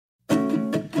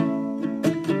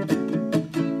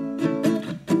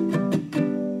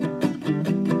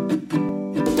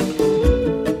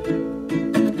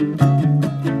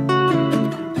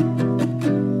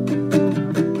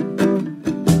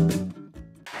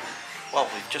Well,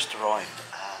 we've just arrived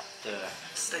at the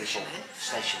Station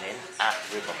Inn at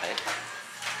Ribblehead.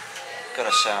 Got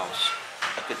ourselves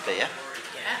a good beer.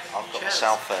 Yeah. I've got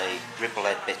myself a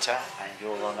Ribblehead bitter, and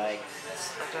you're on a I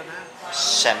don't know.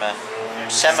 Summer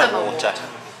water.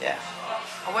 Yeah.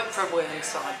 I went for a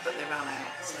Whernside, but they ran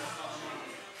out. So.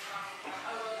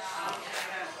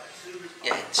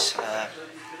 Yeah, it's. I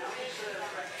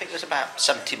think it was about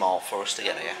 70 miles for us to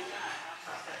get here.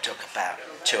 It took about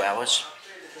 2 hours,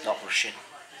 not rushing.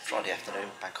 Friday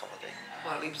afternoon, bank holiday.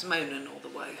 Well, he was moaning all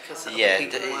the way because Yeah,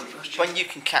 people weren't rushing. when you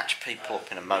can catch people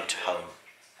up in a motorhome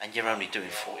and you're only doing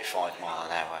 45 mile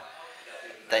an hour,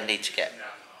 they need to get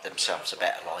themselves a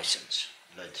better licence,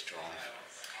 learn to drive.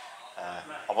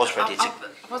 I was ready to.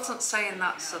 I wasn't saying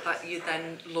that so that you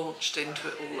then launched into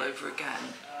it all over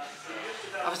again.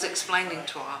 I was explaining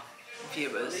to our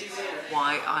viewers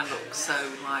why I look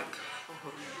so like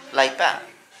laid back.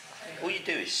 All you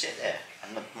do is sit there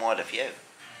and admire the view.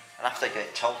 And after I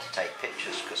get told to take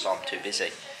pictures because I'm too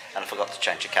busy, and I forgot to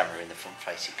change the camera in the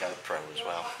front-facing GoPro as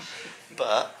well.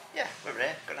 But yeah, we're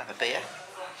here, gonna have a beer.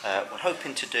 We're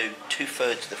hoping to do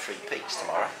 2/3 of the 3 peaks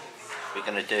tomorrow. We're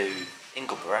gonna do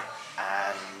Ingleborough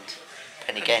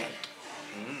and Ghent.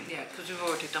 Yeah, because we've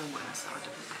already done Whernside,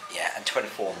 haven't we? Yeah, and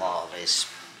 24 mile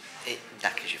it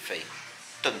knackers your feet.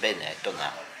 Done been there, done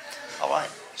that.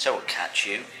 Alright, so we'll catch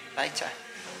you later.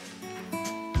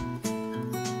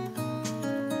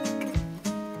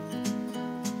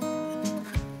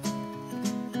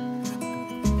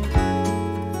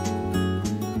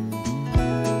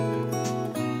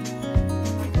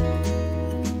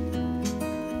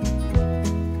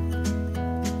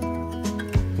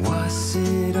 Was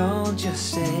it all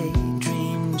just a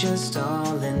dream, just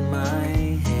all in my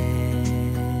head?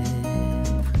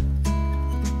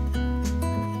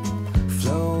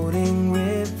 Floating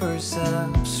rivers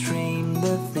upstream,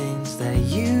 the things that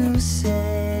you said.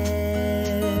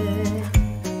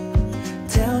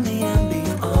 Tell me and be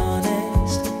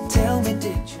honest, tell me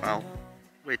did you Well,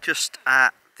 we're just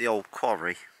at the old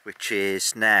quarry, which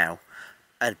is now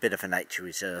a bit of a nature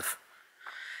reserve.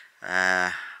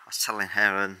 I was telling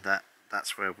Helen that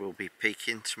that's where we'll be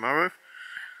peaking tomorrow.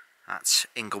 That's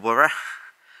Ingleborough,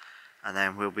 and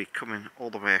then we'll be coming all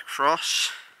the way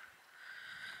across,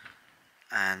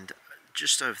 and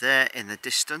just over there in the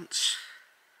distance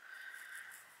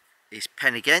is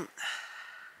Ghent.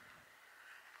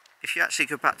 If you actually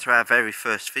go back to our very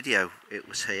first video, it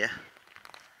was here,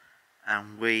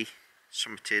 and we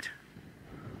summited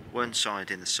Whernside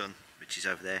in the sun, which is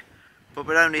over there, but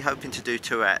we're only hoping to do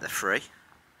 2 out of the 3.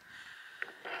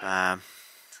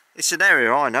 It's an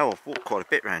area I know. I've walked quite a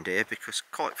bit around here because,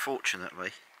 quite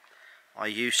fortunately, I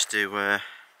used to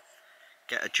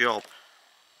get a job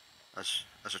as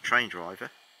a train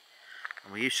driver,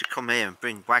 and we used to come here and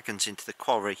bring wagons into the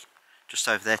quarry just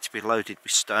over there to be loaded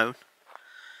with stone,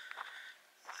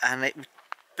 and it would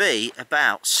be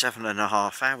about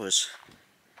 7.5 hours.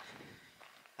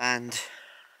 And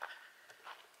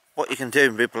what you can do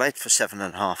in Ribblehead for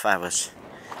 7.5 hours,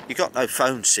 you got no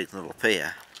phone signal up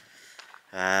here.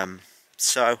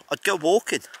 So I'd go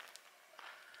walking.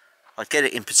 I'd get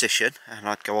it in position and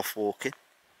I'd go off walking.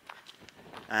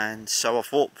 And so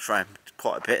I've walked around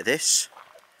quite a bit of this.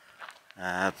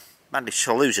 Managed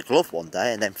to lose a glove one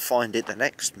day and then find it the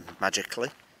next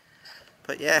magically.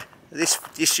 But yeah, this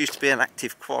used to be an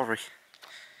active quarry,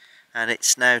 and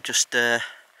it's now just a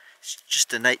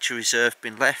nature reserve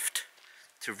been left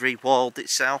to rewild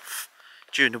itself.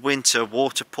 During the winter,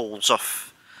 water pools off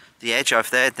the edge over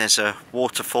there, and there's a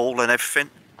waterfall and everything.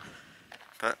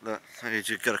 But look,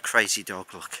 you've got a crazy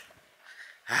dog, look.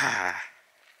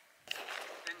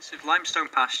 Extensive limestone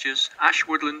pastures, ash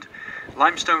woodland,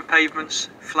 limestone pavements,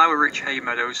 flower-rich hay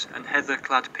meadows and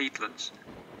heather-clad peatlands.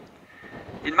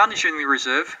 In managing the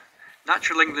reserve,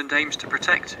 Natural England aims to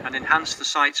protect and enhance the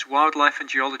site's wildlife and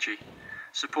geology,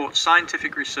 support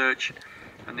scientific research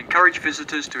and encourage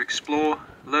visitors to explore,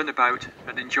 learn about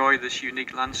and enjoy this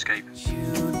unique landscape.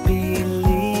 you'd be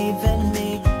leaving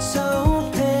me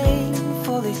so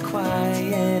painfully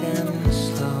quiet and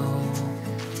slow?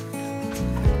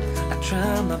 I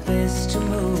try my best to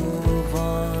move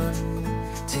on,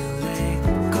 to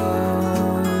let go.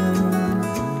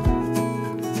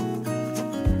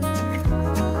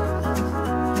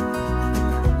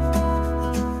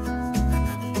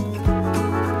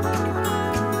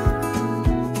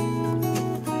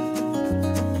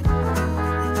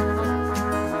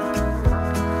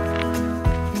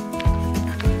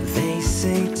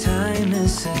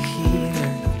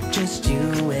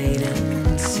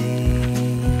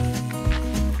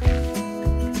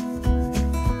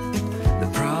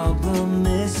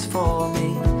 For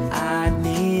me, I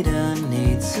need a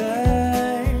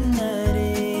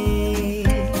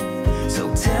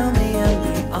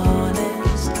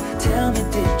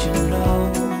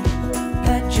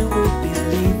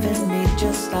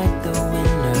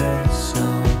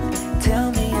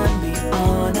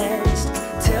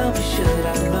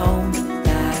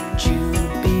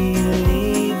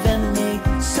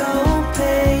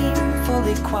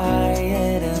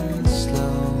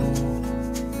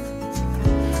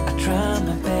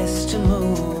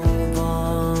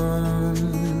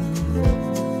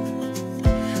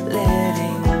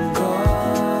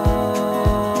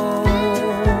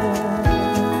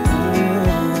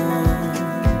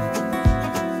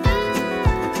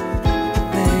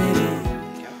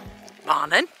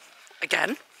morning,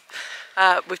 again.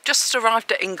 We've just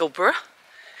arrived at Ingleborough.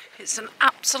 It's an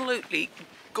absolutely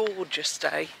gorgeous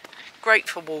day. Great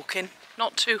for walking,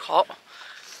 not too hot,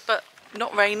 but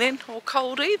not raining or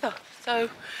cold either. So,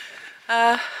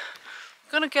 I'm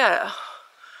gonna get,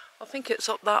 I think it's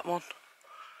up that one.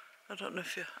 I don't know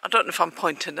if I'm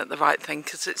pointing at the right thing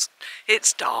because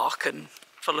it's dark and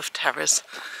full of terrors.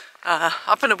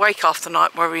 I've been awake half the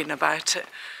night worrying about it,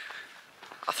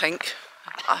 I think.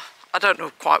 I don't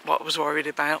know quite what I was worried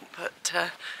about, but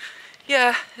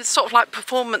yeah, it's sort of like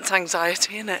performance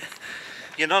anxiety, isn't it?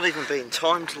 You're not even being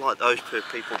timed like those poor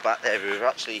people back there who are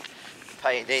actually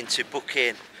paying in to book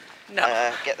in,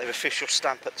 get their official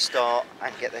stamp at the start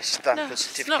and get their stamp and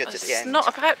certificate at the end. It's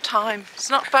not about time. It's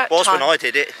not about time. It was time. when I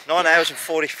did it, 9 hours and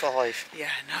 45. Yeah,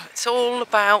 no, it's all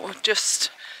about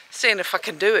just seeing if I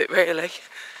can do it, really.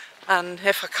 And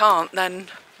if I can't, then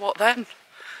what then?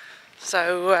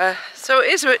 So, so it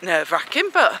is a bit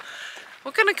nerve-wracking, but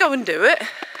we're going to go and do it.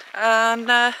 And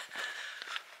I'm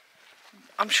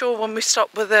sure when we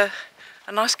stop with a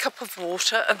nice cup of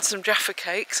water and some Jaffa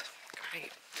cakes,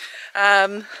 great,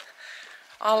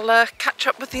 I'll catch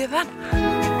up with you then.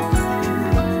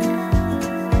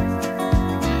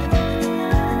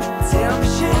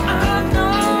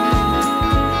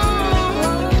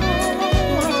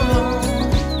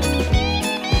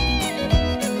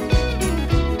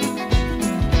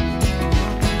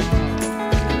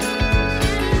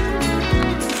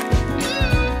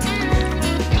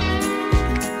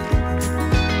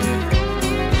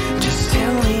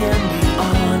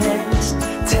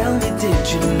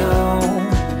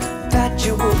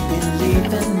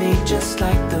 Just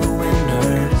like the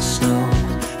winter snow.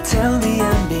 Tell me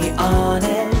and be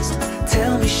honest.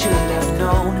 Tell me, should I've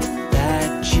known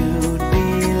that you'd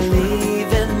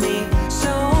believe in me?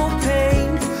 So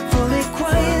painfully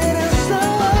quiet and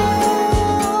slow.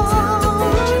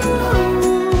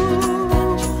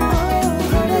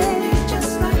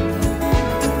 Just like the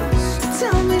winter.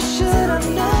 Tell me, should I've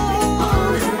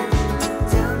known?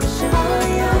 Tell me, should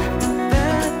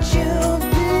that you'd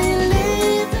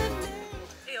believe in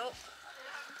me?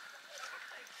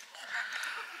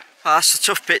 Well, that's the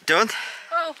tough bit done.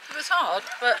 Well, it was hard,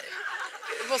 but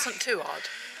it wasn't too hard.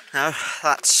 No,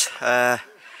 that's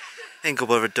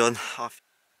Ingleborough done.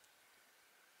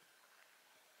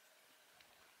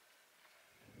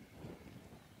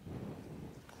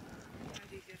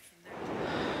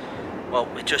 Well,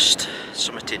 we just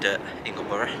summited at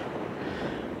Ingleborough.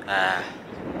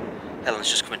 Helen's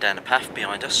just coming down the path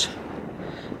behind us,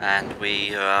 and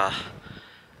we are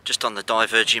just on the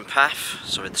diverging path.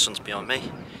 Sorry, the sun's behind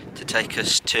me. To take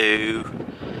us to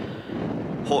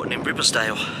Horton in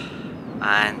Ribblesdale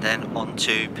and then on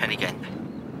to Ghent.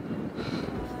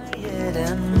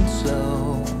 And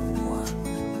slow,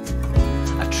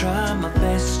 I try my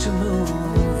best to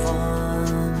move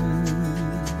on,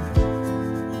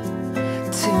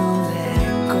 to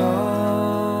let go.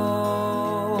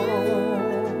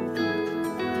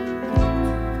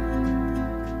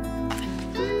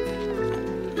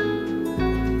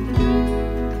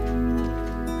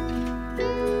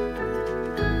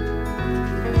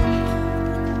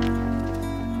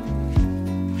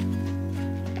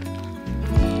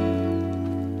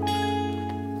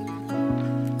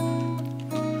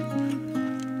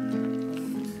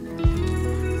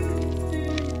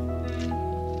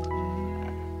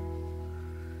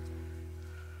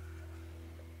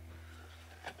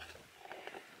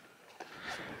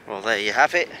 Well, there you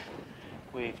have it.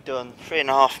 We've done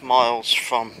 3.5 miles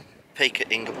from peak at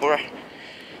Ingleborough.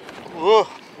 Whoa,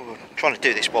 we're trying to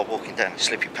do this while walking down the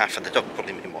slippy path, and the dog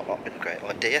pulling me in what might have been a great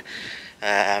idea. I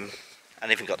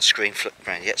haven't even got the screen flipped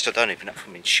around yet, so I don't even know if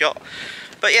I'm in shot.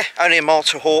 But yeah, only a mile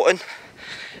to Horton,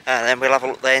 and then we'll have a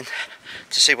look then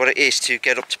to see what it is to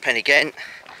get up to Ghent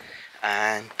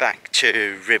and back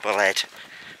to Ribblehead.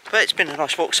 But it's been a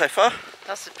nice walk so far.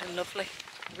 That's been lovely,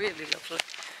 really lovely.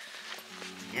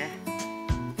 Yeah.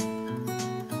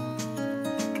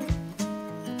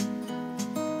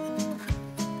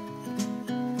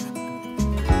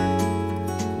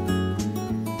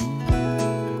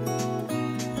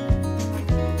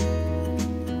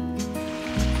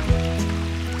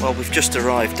 Well, we've just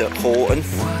arrived at Horton,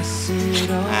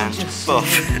 and Buff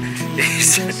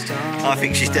is, I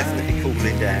think she's definitely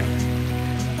cooling down.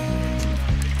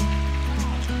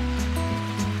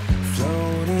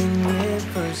 Floating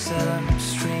rivers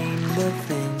upstream, the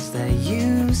things that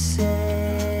you said.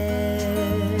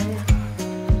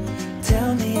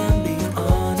 Tell me and be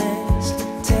honest.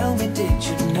 Tell me, did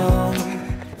you know?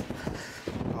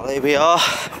 Well, here we are.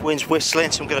 Wind's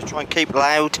whistling, so I'm going to try and keep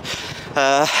loud.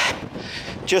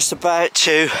 Just about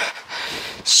to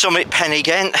summit Penny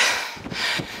Ghent.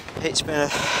 It's been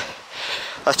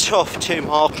a tough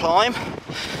 2-mile climb.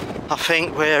 I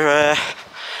think we're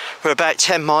about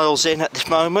 10 miles in at this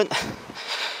moment.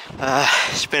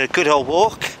 It's been a good old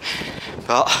walk,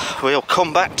 but we'll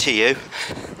come back to you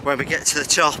when we get to the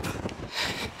top.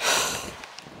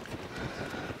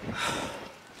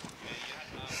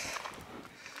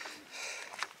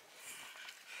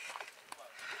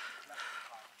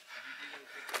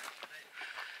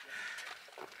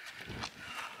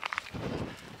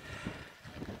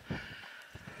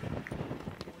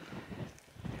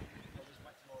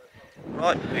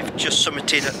 Right, we've just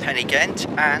summited at Penny Ghent,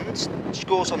 and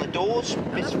scores on the doors.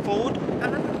 Miss Ford.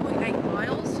 11.8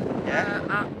 miles. Yeah.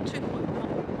 At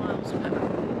 2.1 miles an hour.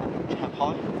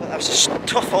 High. Well, that was a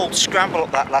tough old scramble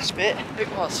up that last bit.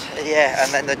 It was. Yeah,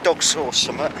 and then the dog saw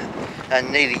something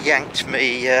and nearly yanked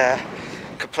me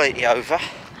completely over.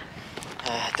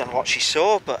 Don't know what she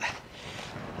saw, but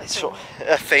it's sort of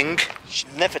a thing. She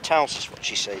never tells us what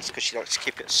she sees because she likes to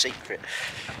keep it a secret.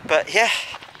 But yeah.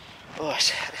 Oh,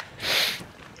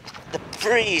 the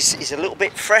breeze is a little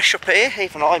bit fresh up here,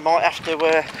 even I might have to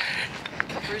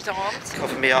Cover his arms.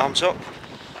 cover my arms up.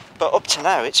 But up to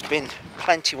now it's been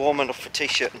plenty warm enough for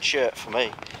t-shirt and shirt for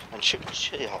me. And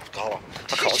oh god,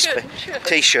 I can't speak.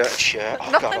 T-shirt and shirt.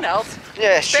 Oh, Nothing god. else.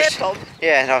 Yeah, it's just, Bare bum.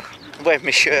 yeah, no, I'm wearing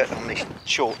my shirt on my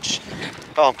shorts.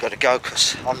 Oh, I'm going to go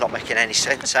because I'm not making any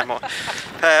sense, am I?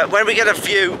 When we get a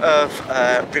view of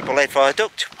Ribblehead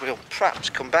Viaduct, we'll perhaps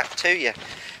come back to you.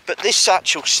 But this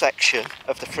actual section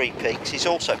of the Three Peaks is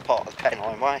also part of the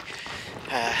Pennine Way,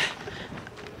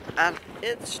 and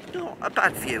it's not a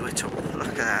bad view at all.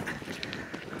 Look at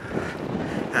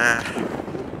that.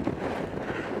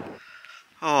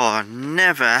 Oh,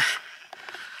 never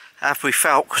have we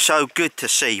felt so good to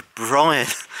see Brian.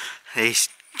 He's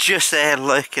just there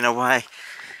lurking away.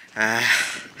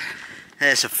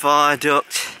 There's a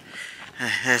viaduct,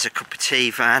 there's a cup of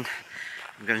tea van.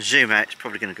 I'm going to zoom out, it's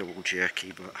probably going to go all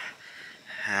jerky, but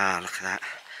look at that.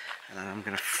 And then I'm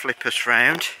going to flip us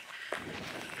round.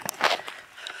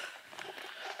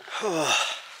 Oh,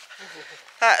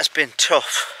 that has been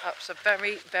tough. That was a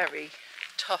very, very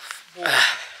tough walk.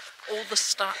 All the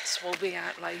stats will be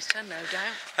out later, no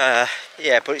doubt.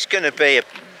 Yeah, but it's going to be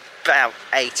about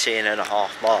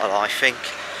 18.5 mile, I think.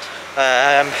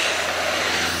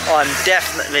 I'm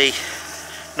definitely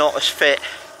not as fit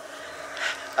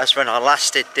as when I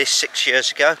last did this 6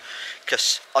 years ago,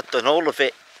 because I'd done all of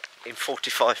it in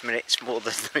 45 minutes more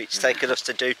than it's taken us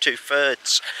to do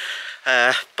 2/3.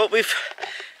 But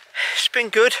it's been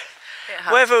good.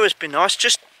 Weather has been nice,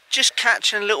 just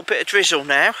catching a little bit of drizzle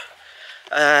now.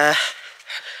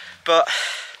 But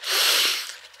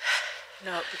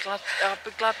no, I'll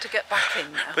be glad to get back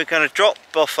in now. We're going to drop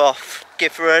Buff off,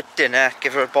 give her a dinner,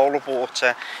 give her a bowl of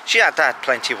water. She had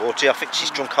plenty of water. I think she's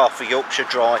drunk half a Yorkshire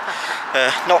dry.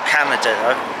 Not Canada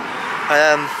though.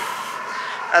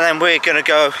 And then we're going to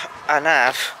go and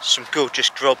have some gorgeous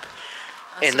grub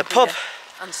in the pub.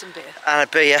 And some beer. And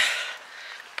a beer.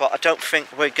 But I don't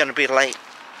think we're going to be late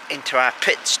into our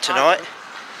pits tonight.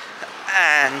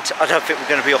 And I don't think we're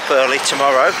going to be up early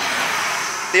tomorrow.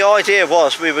 The idea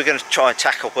was we were going to try and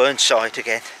tackle Burnside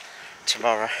again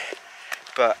tomorrow,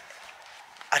 but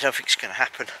I don't think it's going to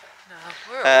happen. No,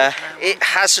 we're old now, it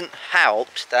hasn't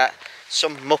helped that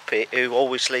some muppet who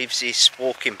always leaves his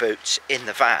walking boots in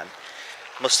the van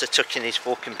must have taken his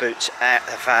walking boots out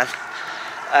of the van,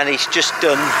 and he's just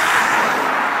done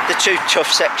the 2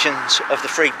 tough sections of the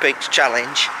Three Peaks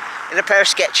Challenge in a pair of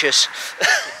Skechers.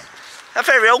 A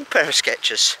very old pair of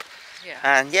Skechers. Yeah.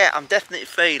 And yeah, I'm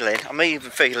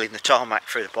even feeling the tarmac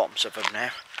through the bottoms of them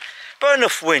now. But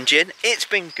enough whinging, it's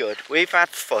been good, we've had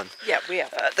fun. Yeah, we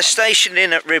have. The station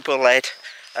inn at Ribblehead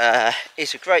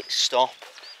is a great stop,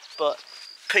 but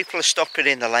people are stopping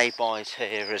in the lay-bys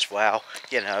here as well.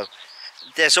 You know,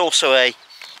 there's also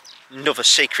another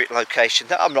secret location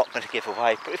that I'm not going to give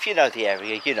away, but if you know the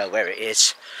area, you know where it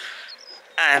is.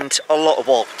 And a lot of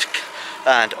wild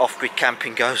and off-grid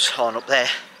camping goes on up there.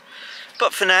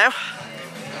 But for now,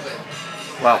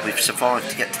 well, we've survived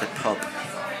to get to the pub.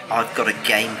 I've got a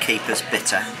gamekeeper's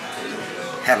bitter.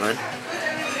 Helen,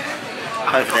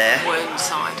 over there,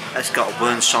 has got a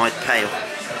Whernside pale.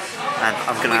 And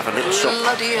I'm going to have a little sup.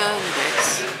 Bloody earned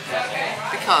this,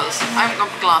 because I haven't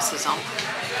got my glasses on,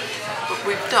 but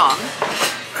we've done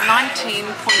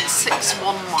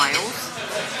 19.61 miles.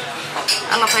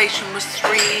 Elevation was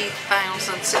 3,600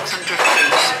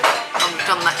 feet. And we've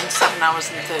done that in 7 hours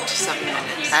and 37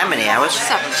 minutes. How many hours?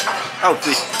 7. Oh,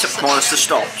 we took minus the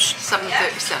stops.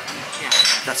 7:37, yeah.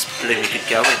 That's blooming good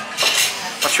going.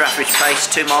 What's your average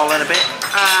pace? 2 mile and a bit?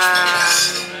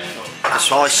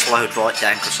 Because I slowed right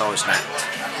down because I was napped.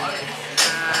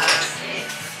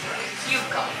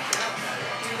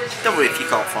 Don't worry if you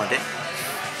can't find it.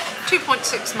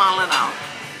 2.6 mile an hour.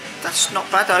 That's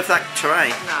not bad over that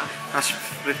terrain. No. That's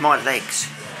with my legs.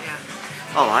 Yeah.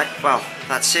 Alright, well,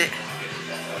 that's it.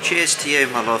 Cheers to you,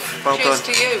 my love. Well Cheers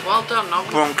done. to you. Well done.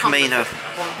 Bon camino.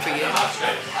 One for you.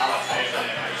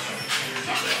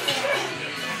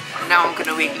 Now I'm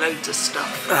going to eat loads of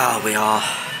stuff. Oh, we are.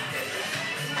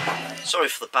 Sorry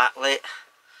for the backlit.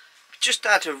 Just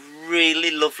had a really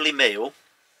lovely meal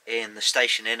in the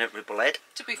station inn at Ribblehead.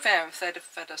 To be fair, if they'd have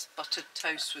fed us buttered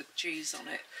toast with cheese on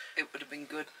it, it would have been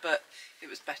good, but it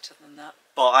was better than that.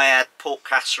 But I had pork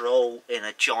casserole in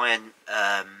a giant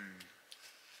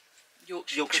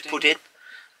Yorkshire pudding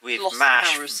with Lost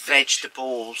mashed Harris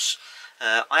vegetables.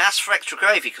 I asked for extra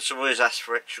gravy because I always ask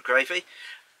for extra gravy,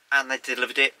 and they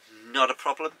delivered it, not a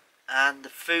problem. And the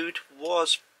food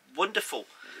was wonderful.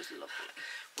 It was lovely.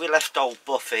 We left old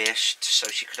Buffy so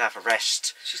she could have a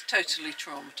rest. She's totally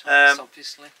traumatised,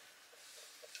 obviously.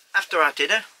 After our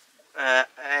dinner,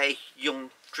 a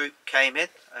young group came in,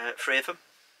 3 of them,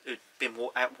 who'd been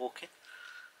out walking.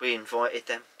 We invited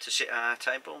them to sit at our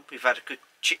table. We've had a good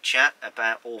chit chat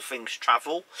about all things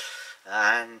travel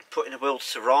and putting the world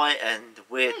to right and the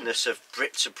weirdness of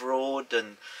Brits abroad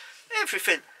and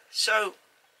everything. So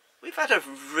we've had a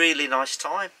really nice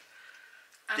time.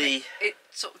 And it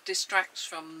sort of distracts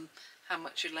from how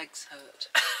much your legs hurt.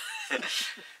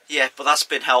 Yeah, but that's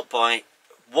been helped by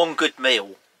 1 good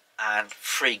meal and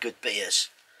 3 good beers.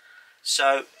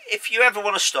 So if you ever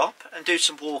want to stop and do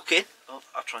some walking,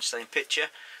 I'll try and stay in picture,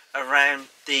 around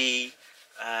the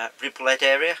Ribblehead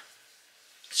area,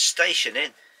 station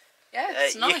in. Yeah,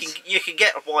 it's nice. You can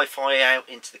get a Wi-Fi out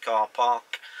into the car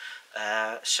park,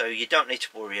 so you don't need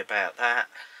to worry about that.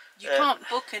 You can't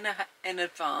book in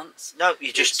advance. No,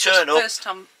 you just It's turn up. First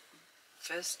come,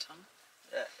 first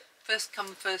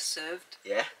come, first served.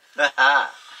 Yeah.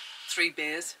 3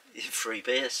 beers. 3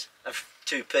 beers.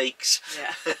 2 peaks.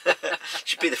 Yeah.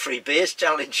 Should be the 3 beers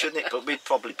challenge, shouldn't it? But we'd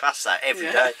probably pass that every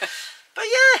day. But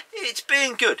yeah, it's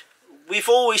been good. We've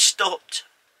always stopped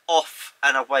off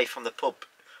and away from the pub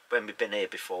when we've been here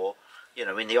before, you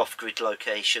know, in the off-grid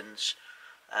locations.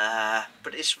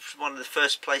 But it's one of the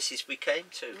first places we came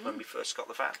to when we first got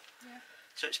the van. Yeah.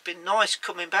 So it's been nice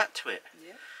coming back to it.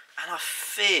 Yeah. And I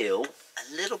feel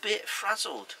a little bit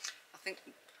frazzled. I think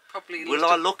probably. Will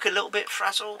I look a little bit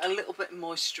frazzled? A little bit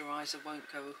moisturiser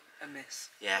won't go amiss.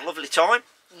 Yeah, lovely time.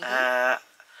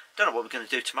 Don't know what we're going to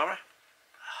do tomorrow.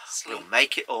 Sleep. We'll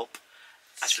make it up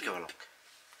as we go along.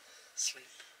 Sleep.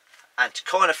 And to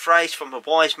coin a phrase from a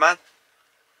wise man,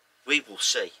 we will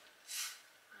see.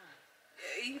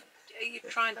 Are you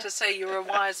trying to say you're a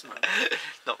wise man?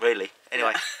 Not really.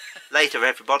 Anyway, later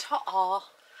everybody. Ta-ah.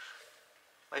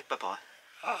 Wait, bye-bye.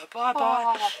 Oh,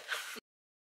 bye-bye.